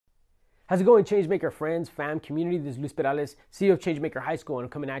How's it going, Changemaker friends, fam, community? This is Luis Perales, CEO of Changemaker High School, and I'm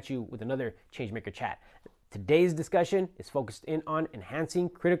coming at you with another Changemaker chat. Today's discussion is focused in on enhancing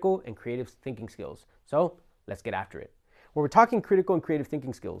critical and creative thinking skills. So let's get after it. When we're talking critical and creative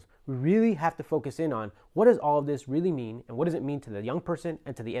thinking skills, we really have to focus in on what does all of this really mean and what does it mean to the young person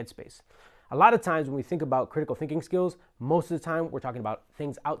and to the ed space. A lot of times when we think about critical thinking skills, most of the time we're talking about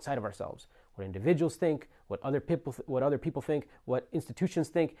things outside of ourselves. What individuals think, what other people think, what institutions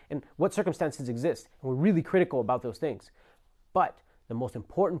think, and what circumstances exist. And we're really critical about those things. But the most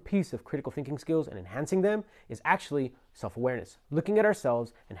important piece of critical thinking skills and enhancing them is actually self-awareness, looking at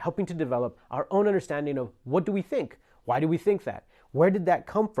ourselves and helping to develop our own understanding of what do we think, why do we think that, where did that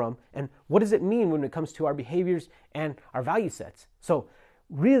come from, and what does it mean when it comes to our behaviors and our value sets. So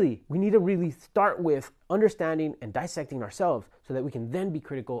really, we need to really start with understanding and dissecting ourselves so that we can then be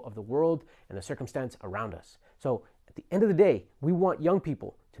critical of the world and the circumstance around us. So at the end of the day, we want young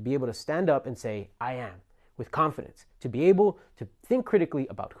people to be able to stand up and say, I am, with confidence, to be able to think critically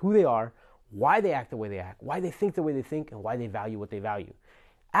about who they are, why they act the way they act, why they think the way they think, and why they value what they value.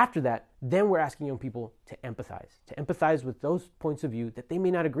 After that, then we're asking young people to empathize with those points of view that they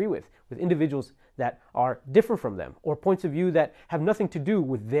may not agree with individuals that are different from them, or points of view that have nothing to do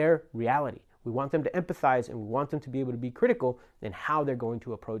with their reality. We want them to empathize, and we want them to be able to be critical in how they're going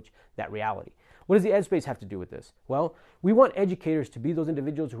to approach that reality. What does the ed space have to do with this? Well, we want educators to be those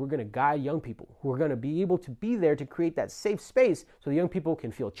individuals who are going to guide young people, who are going to be able to be there to create that safe space so the young people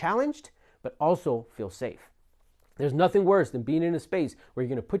can feel challenged, but also feel safe. There's nothing worse than being in a space where you're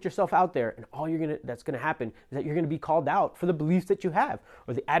going to put yourself out there, and that's going to happen is that you're going to be called out for the beliefs that you have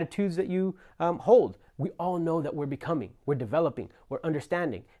or the attitudes that you hold. We all know that we're becoming, we're developing, we're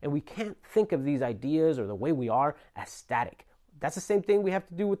understanding, and we can't think of these ideas or the way we are as static. That's the same thing we have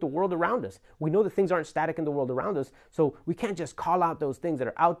to do with the world around us. We know that things aren't static in the world around us, so we can't just call out those things that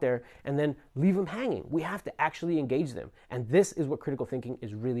are out there and then leave them hanging. We have to actually engage them, and this is what critical thinking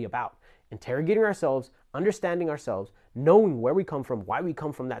is really about. Interrogating ourselves, understanding ourselves, knowing where we come from, why we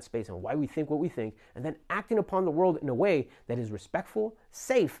come from that space, and why we think what we think, and then acting upon the world in a way that is respectful,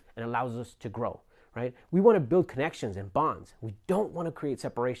 safe, and allows us to grow. Right? We want to build connections and bonds. We don't want to create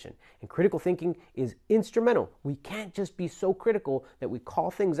separation. And critical thinking is instrumental. We can't just be so critical that we call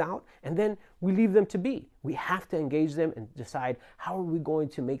things out and then we leave them to be. We have to engage them and decide, how are we going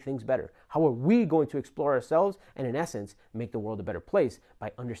to make things better? How are we going to explore ourselves and, in essence, make the world a better place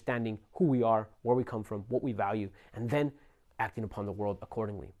by understanding who we are, where we come from, what we value, and then acting upon the world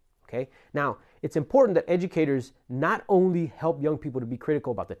accordingly. Okay? Now, it's important that educators not only help young people to be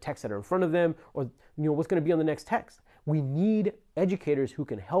critical about the texts that are in front of them or what's going to be on the next text. We need educators who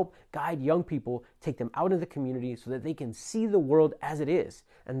can help guide young people, take them out in the community so that they can see the world as it is,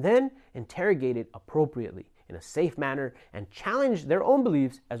 and then interrogate it appropriately in a safe manner and challenge their own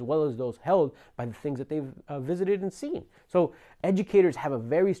beliefs as well as those held by the things that they've visited and seen. So educators have a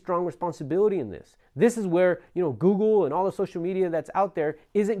very strong responsibility in this. This is where, Google and all the social media that's out there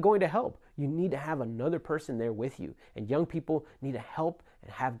isn't going to help. You need to have another person there with you, and young people need to help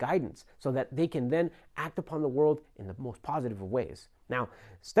and have guidance so that they can then act upon the world in the most positive of ways. Now,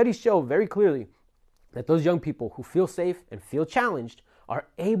 studies show very clearly that those young people who feel safe and feel challenged are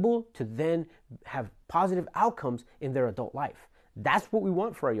able to then have positive outcomes in their adult life. That's what we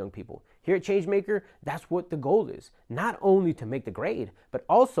want for our young people. Here at Changemaker, that's what the goal is. Not only to make the grade, but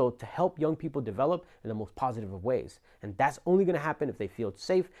also to help young people develop in the most positive of ways. And that's only going to happen if they feel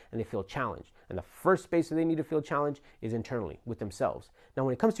safe and they feel challenged. And the first space that they need to feel challenged is internally, with themselves. Now,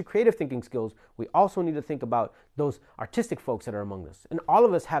 when it comes to creative thinking skills, we also need to think about those artistic folks that are among us. And all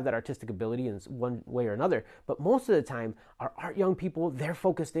of us have that artistic ability in one way or another. But most of the time, our art young people, they're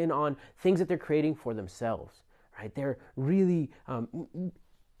focused in on things that they're creating for themselves. Right? They're really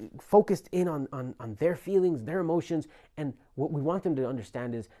focused in on their feelings, their emotions, and what we want them to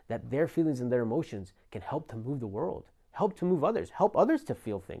understand is that their feelings and their emotions can help to move the world, help to move others, help others to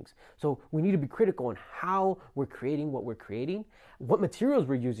feel things. So we need to be critical on how we're creating what we're creating, what materials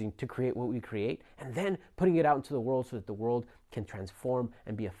we're using to create what we create, and then putting it out into the world so that the world can transform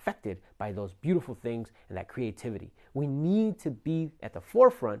and be affected by those beautiful things and that creativity. We need to be at the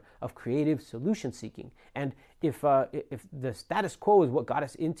forefront of creative solution seeking. And if the status quo is what got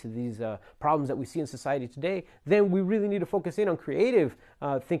us into these problems that we see in society today, then we really need to focus in on creative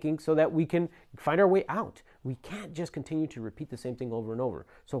thinking so that we can find our way out. We can't just continue to repeat the same thing over and over.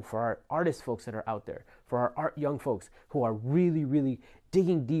 So for our artist folks that are out there, for our art young folks who are really, really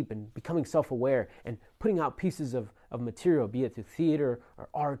digging deep and becoming self-aware and putting out pieces of material, be it through theater or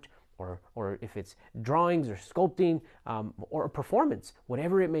art or if it's drawings or sculpting or a performance,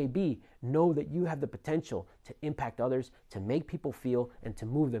 whatever it may be, know that you have the potential to impact others, to make people feel, and to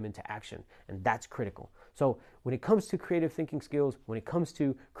move them into action. And that's critical. So when it comes to creative thinking skills, when it comes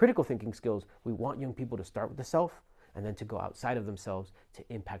to critical thinking skills, we want young people to start with the self and then to go outside of themselves to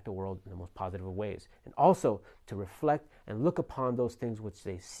impact the world in the most positive of ways. And also to reflect and look upon those things which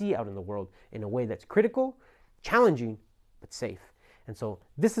they see out in the world in a way that's critical, challenging, but safe. And so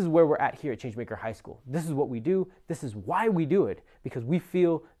this is where we're at here at Changemaker High School. This is what we do. This is why we do it, because we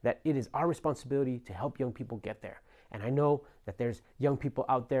feel that it is our responsibility to help young people get there. And I know that there's young people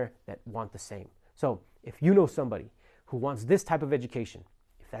out there that want the same. So if you know somebody who wants this type of education,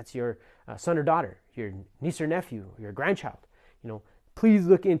 if that's your son or daughter, your niece or nephew, your grandchild, please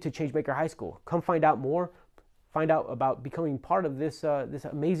look into Changemaker High School. Come find out more. Find out about becoming part of this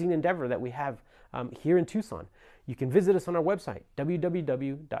amazing endeavor that we have here in Tucson. You can visit us on our website,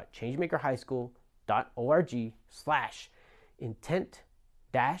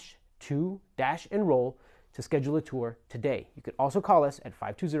 www.changemakerhighschool.org/intent-to-enroll to schedule a tour today. You could also call us at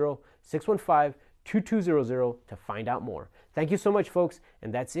 520-615-2200 to find out more. Thank you so much, folks,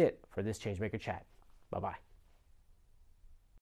 and that's it for this Changemaker Chat. Bye-bye.